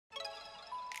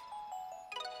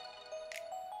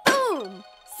Troom!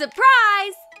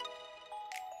 Surprise!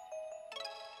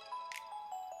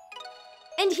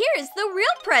 And here's the real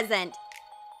present.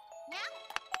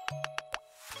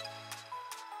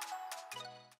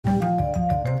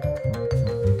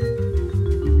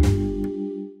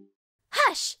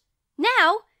 Hush!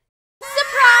 Now,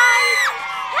 surprise!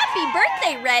 Happy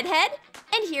birthday, Redhead!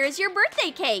 And here's your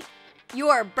birthday cake.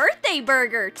 Your birthday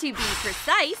burger, to be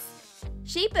precise.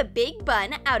 Shape a big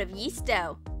bun out of yeast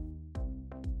dough.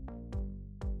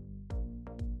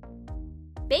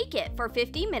 Bake it for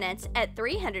 50 minutes at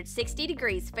 360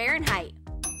 degrees Fahrenheit.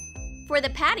 For the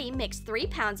patty, mix 3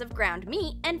 pounds of ground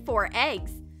meat and 4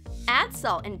 eggs. Add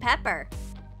salt and pepper.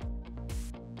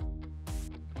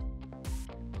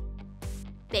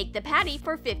 Bake the patty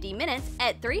for 50 minutes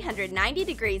at 390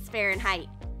 degrees Fahrenheit.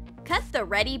 Cut the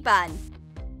ready bun.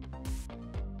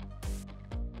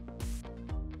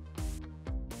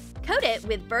 Coat it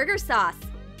with burger sauce.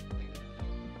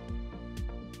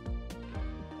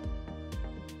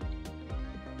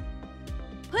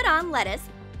 Put on lettuce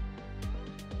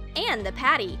and the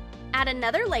patty. Add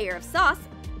another layer of sauce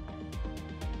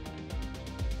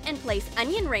and place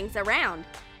onion rings around.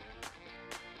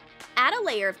 Add a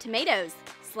layer of tomatoes,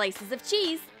 slices of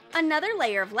cheese, another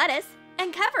layer of lettuce,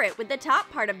 and cover it with the top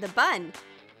part of the bun.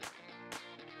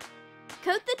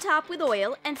 Coat the top with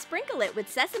oil and sprinkle it with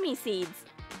sesame seeds.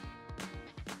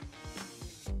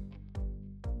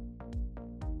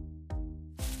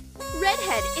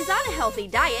 Redhead is on a healthy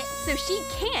diet, so she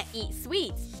can't eat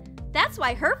sweets. That's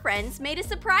why her friends made a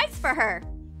surprise for her.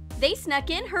 They snuck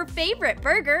in her favorite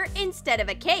burger instead of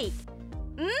a cake.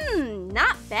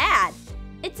 Not bad.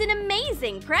 It's an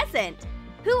amazing present.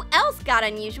 Who else got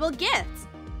unusual gifts?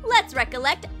 Let's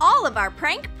recollect all of our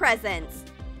prank presents.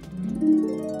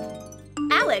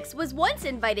 Alex was once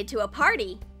invited to a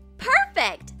party.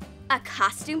 Perfect! A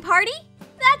costume party?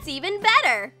 That's even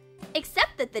better!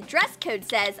 Except that the dress code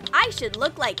says I should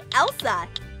look like Elsa.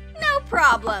 No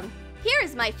problem.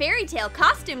 Here's my fairy tale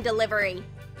costume delivery.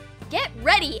 Get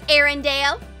ready,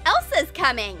 Arendelle. Elsa's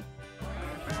coming.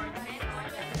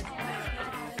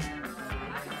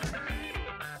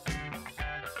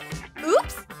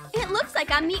 Oops! It looks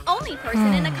like I'm the only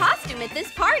person in a costume at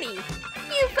this party.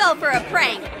 You fell for a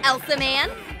prank, Elsa man.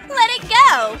 Let it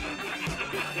go!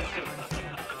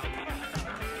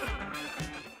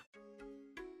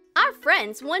 Our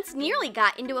friends once nearly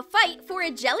got into a fight for a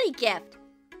jelly gift.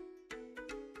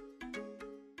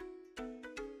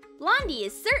 Blondie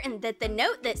is certain that the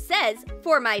note that says,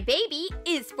 "For my baby,"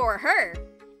 is for her.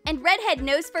 And Redhead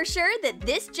knows for sure that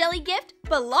this jelly gift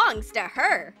belongs to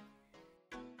her.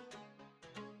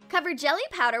 Cover jelly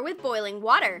powder with boiling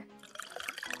water.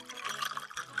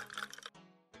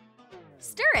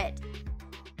 Stir it.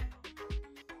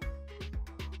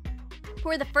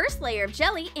 Pour the first layer of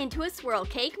jelly into a swirl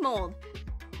cake mold.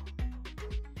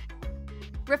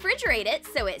 Refrigerate it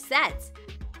so it sets.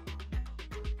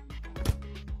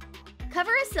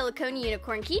 Cover a silicone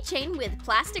unicorn keychain with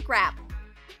plastic wrap.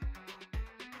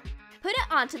 Put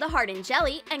it onto the hardened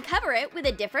jelly and cover it with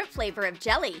a different flavor of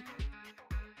jelly.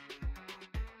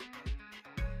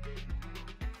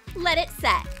 Let it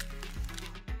set.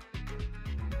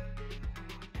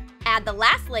 Add the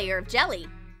last layer of jelly.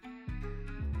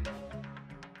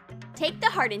 Take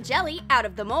the hardened jelly out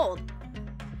of the mold.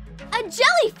 A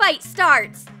jelly fight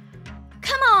starts!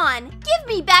 Come on, give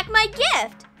me back my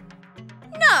gift!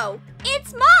 No,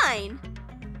 it's mine!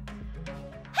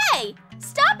 Hey,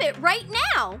 stop it right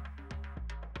now!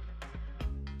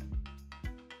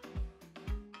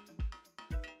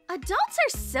 Adults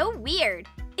are so weird.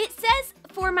 It says,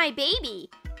 "For my baby."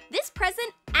 This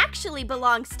present actually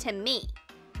belongs to me.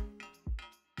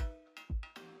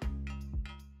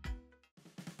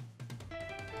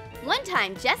 One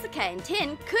time, Jessica and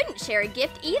Tin couldn't share a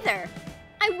gift either.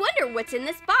 I wonder what's in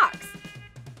this box.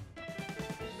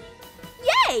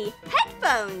 Yay!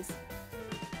 Headphones!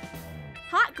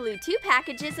 Hot glue 2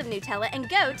 packages of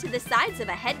Nutella&Go to the sides of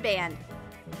a headband.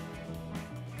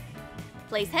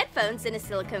 Place headphones in a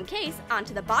silicone case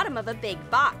onto the bottom of a big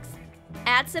box.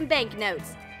 Add some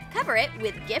banknotes. Cover it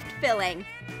with gift filling.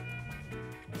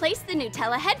 Place the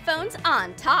Nutella headphones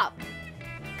on top.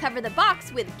 Cover the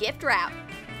box with gift wrap.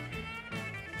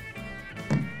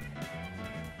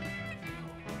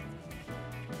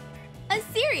 A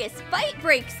serious fight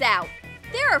breaks out.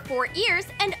 There are 4 ears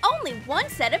and only 1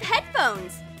 set of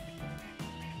headphones.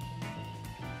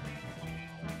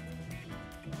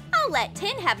 I'll let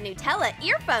Tin have Nutella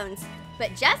earphones,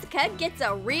 but Jessica gets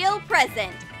a real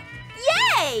present.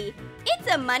 Yay! It's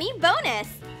a money bonus.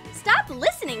 Stop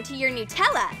listening to your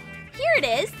Nutella. Here it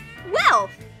is,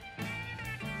 wealth.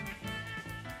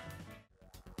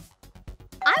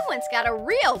 I once got a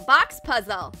real box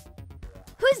puzzle.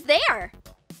 Who's there?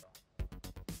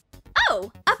 Oh,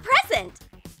 a present!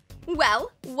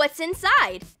 Well, what's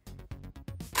inside?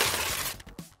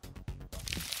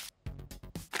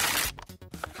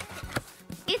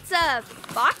 It's a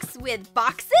box with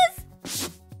boxes?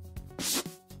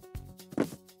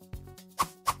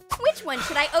 Which one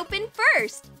should I open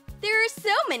first? There are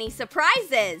so many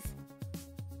surprises!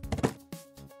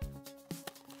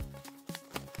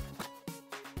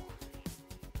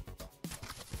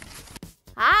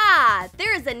 Ah,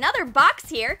 there is another box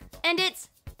here, and it's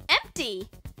empty.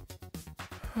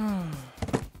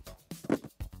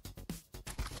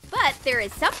 But there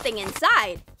is something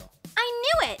inside. I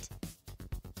knew it!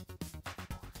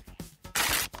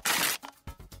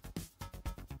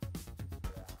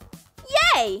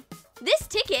 Yay! This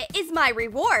ticket is my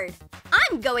reward.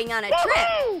 I'm going on a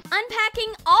trip.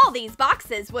 Unpacking all these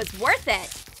boxes was worth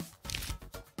it.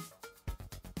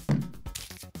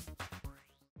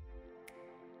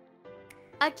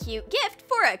 A cute gift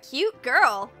for a cute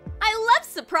girl. I love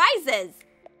surprises.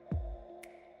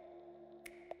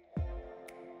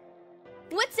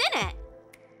 What's in it?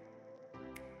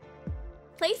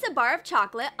 Place a bar of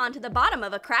chocolate onto the bottom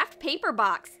of a craft paper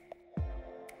box.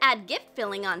 Add gift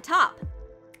filling on top.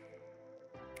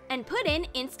 And put in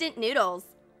instant noodles.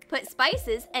 Put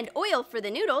spices and oil for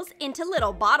the noodles into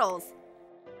little bottles.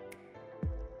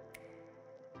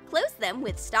 Close them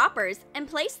with stoppers and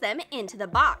place them into the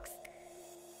box.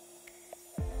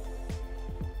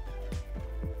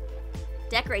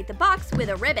 Decorate the box with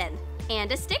a ribbon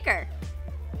and a sticker.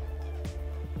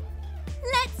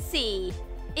 Let's see.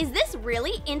 Is this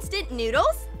really instant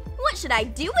noodles? What should I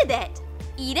do with it?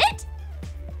 Eat it?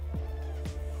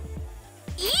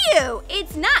 Ew!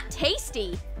 It's not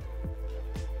tasty.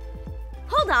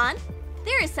 Hold on.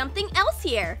 There is something else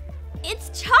here.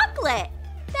 It's chocolate.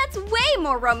 That's way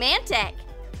more romantic.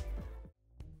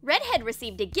 Redhead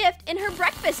received a gift in her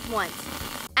breakfast once.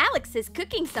 Alex is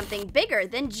cooking something bigger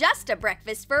than just a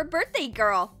breakfast for a birthday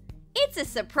girl. It's a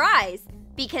surprise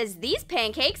because these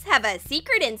pancakes have a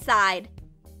secret inside.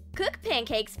 Cook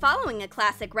pancakes following a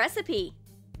classic recipe.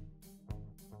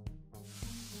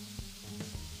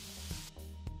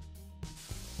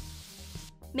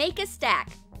 Make a stack.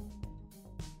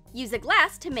 Use a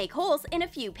glass to make holes in a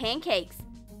few pancakes.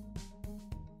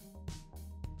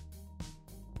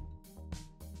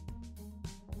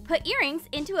 Put earrings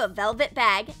into a velvet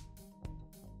bag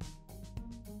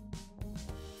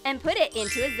and put it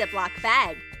into a Ziploc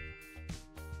bag.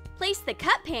 Place the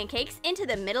cut pancakes into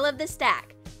the middle of the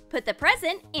stack. Put the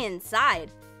present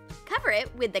inside. Cover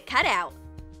it with the cutout.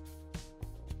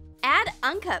 Add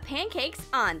uncut pancakes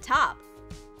on top.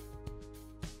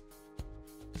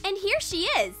 And here she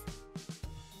is!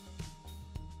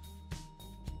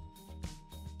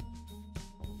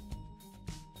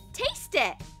 Taste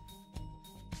it!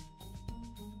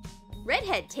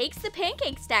 Redhead takes the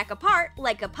pancake stack apart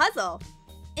like a puzzle.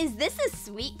 Is this a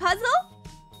sweet puzzle?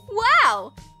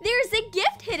 Wow! There's a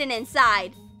gift hidden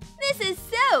inside! This is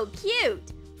so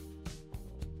cute!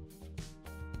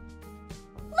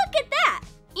 Look at that!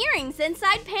 Earrings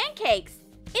inside pancakes!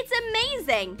 It's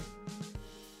amazing!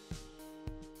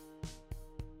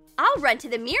 I'll run to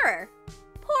the mirror.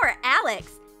 Poor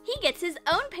Alex! He gets his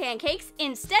own pancakes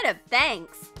instead of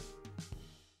thanks.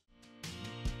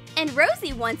 And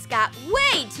Rosie once got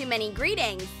way too many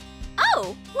greetings.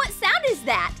 Oh, what sound is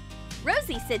that?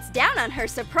 Rosie sits down on her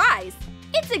surprise.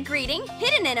 It's a greeting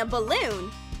hidden in a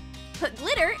balloon. Put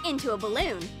glitter into a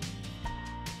balloon.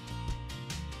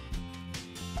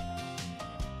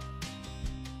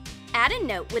 Add a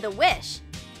note with a wish.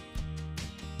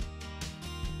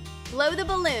 Blow the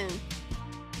balloon.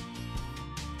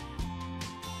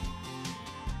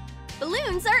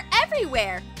 Balloons are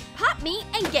everywhere. Pop me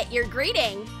and get your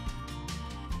greeting.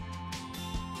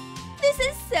 This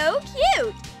is so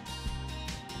cute!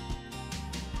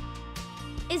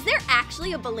 Is there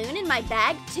actually a balloon in my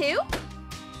bag, too?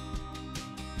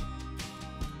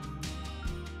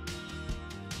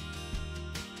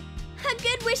 A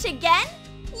good wish again?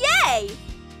 Yay!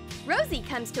 Rosie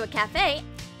comes to a cafe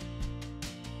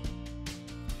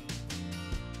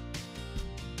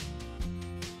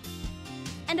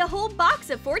and a whole box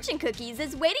of fortune cookies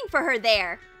is waiting for her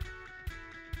there.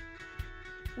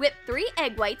 Whip 3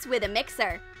 egg whites with a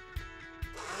mixer.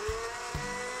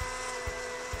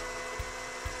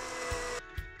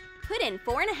 Put in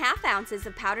 4½ ounces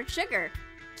of powdered sugar.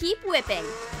 Keep whipping.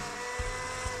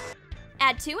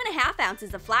 Add 2½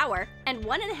 ounces of flour and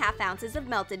 1½ ounces of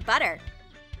melted butter.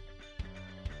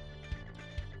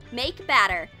 Make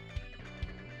batter.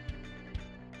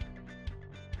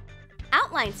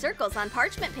 outline circles on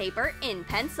parchment paper in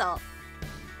pencil.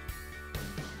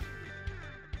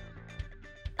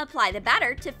 Apply the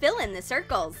batter to fill in the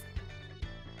circles.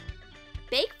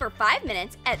 Bake for 5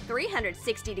 minutes at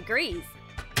 360 degrees.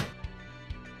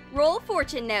 Roll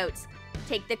fortune notes.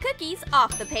 Take the cookies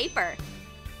off the paper.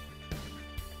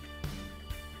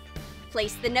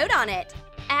 Place the note on it.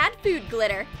 Add food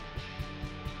glitter.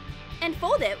 And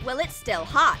fold it while it's still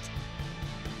hot.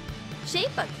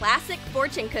 Shape a classic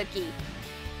fortune cookie.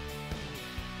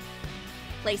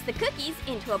 Place the cookies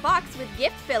into a box with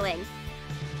gift filling.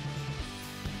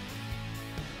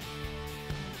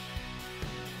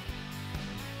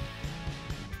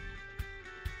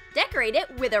 Decorate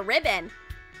it with a ribbon.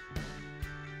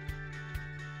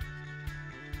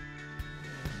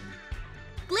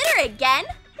 Glitter again?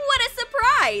 What a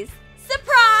surprise!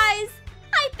 Surprise!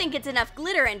 I think it's enough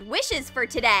glitter and wishes for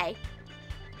today.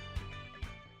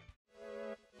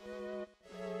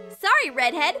 Sorry,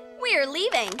 Redhead, we're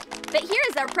leaving. But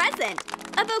here's our present.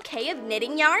 A bouquet of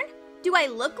knitting yarn? Do I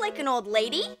look like an old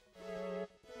lady?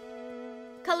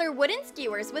 Color wooden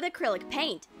skewers with acrylic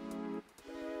paint.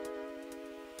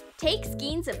 Take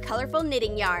skeins of colorful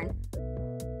knitting yarn.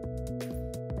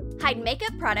 Hide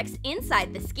makeup products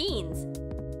inside the skeins.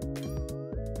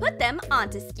 Put them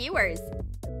onto skewers.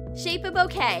 Shape a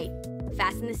bouquet.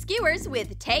 Fasten the skewers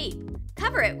with tape.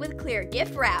 Cover it with clear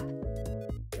gift wrap.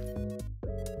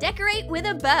 Decorate with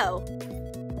a bow.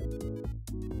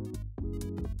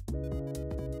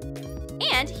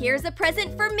 And here's a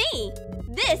present for me.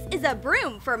 This is a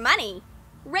broom for money.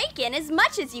 Rake in as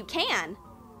much as you can.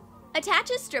 Attach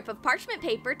a strip of parchment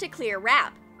paper to clear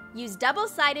wrap. Use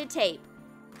double-sided tape.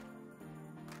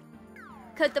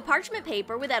 Coat the parchment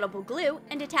paper with edible glue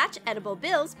and attach edible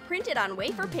bills printed on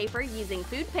wafer paper using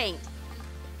food paint.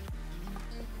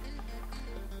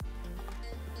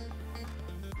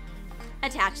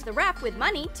 Attach the wrap with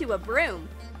money to a broom.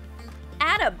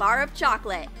 Add a bar of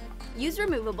chocolate. Use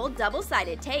removable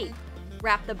double-sided tape.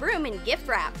 Wrap the broom in gift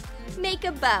wrap. Make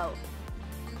a bow.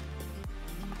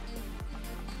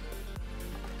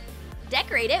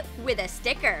 Decorate it with a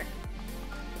sticker.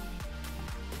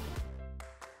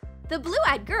 The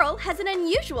blue-eyed girl has an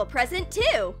unusual present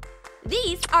too.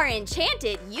 These are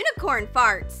enchanted unicorn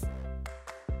farts.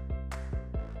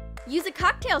 Use a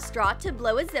cocktail straw to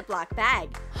blow a Ziploc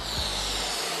bag.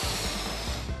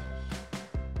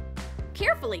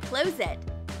 Carefully close it.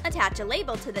 Attach a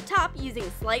label to the top using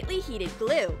slightly heated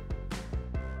glue.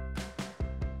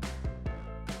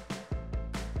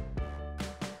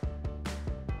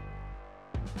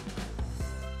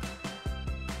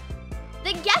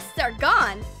 The guests are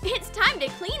gone! It's time to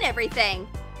clean everything!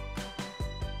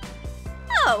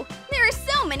 Oh, there are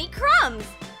so many crumbs!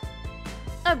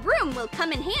 A broom will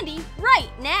come in handy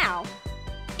right now!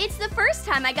 It's the first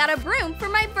time I got a broom for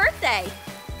my birthday!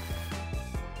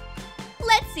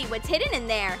 Let's see what's hidden in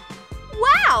there!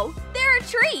 Wow! There are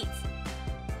treats!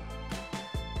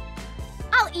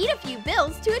 I'll eat a few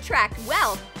bills to attract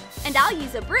wealth, and I'll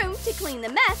use a broom to clean the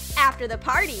mess after the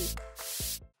party.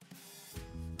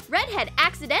 Redhead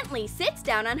accidentally sits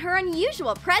down on her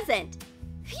unusual present.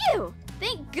 Phew!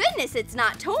 Thank goodness it's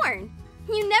not torn.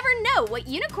 You never know what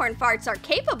unicorn farts are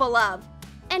capable of.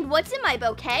 And what's in my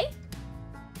bouquet?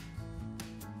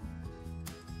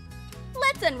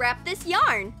 Let's unwrap this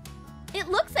yarn. It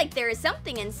looks like there is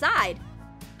something inside.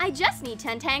 I just need to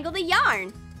untangle the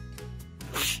yarn.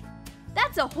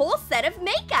 That's a whole set of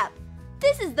makeup.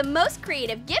 This is the most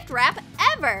creative gift wrap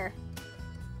ever.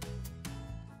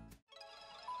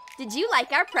 Did you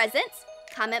like our presents?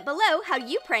 Comment below how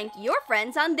you prank your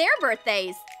friends on their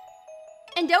birthdays.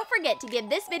 And don't forget to give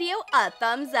this video a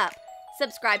thumbs up.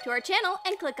 Subscribe to our channel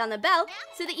and click on the bell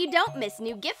so that you don't miss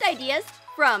new gift ideas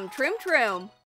from Troom.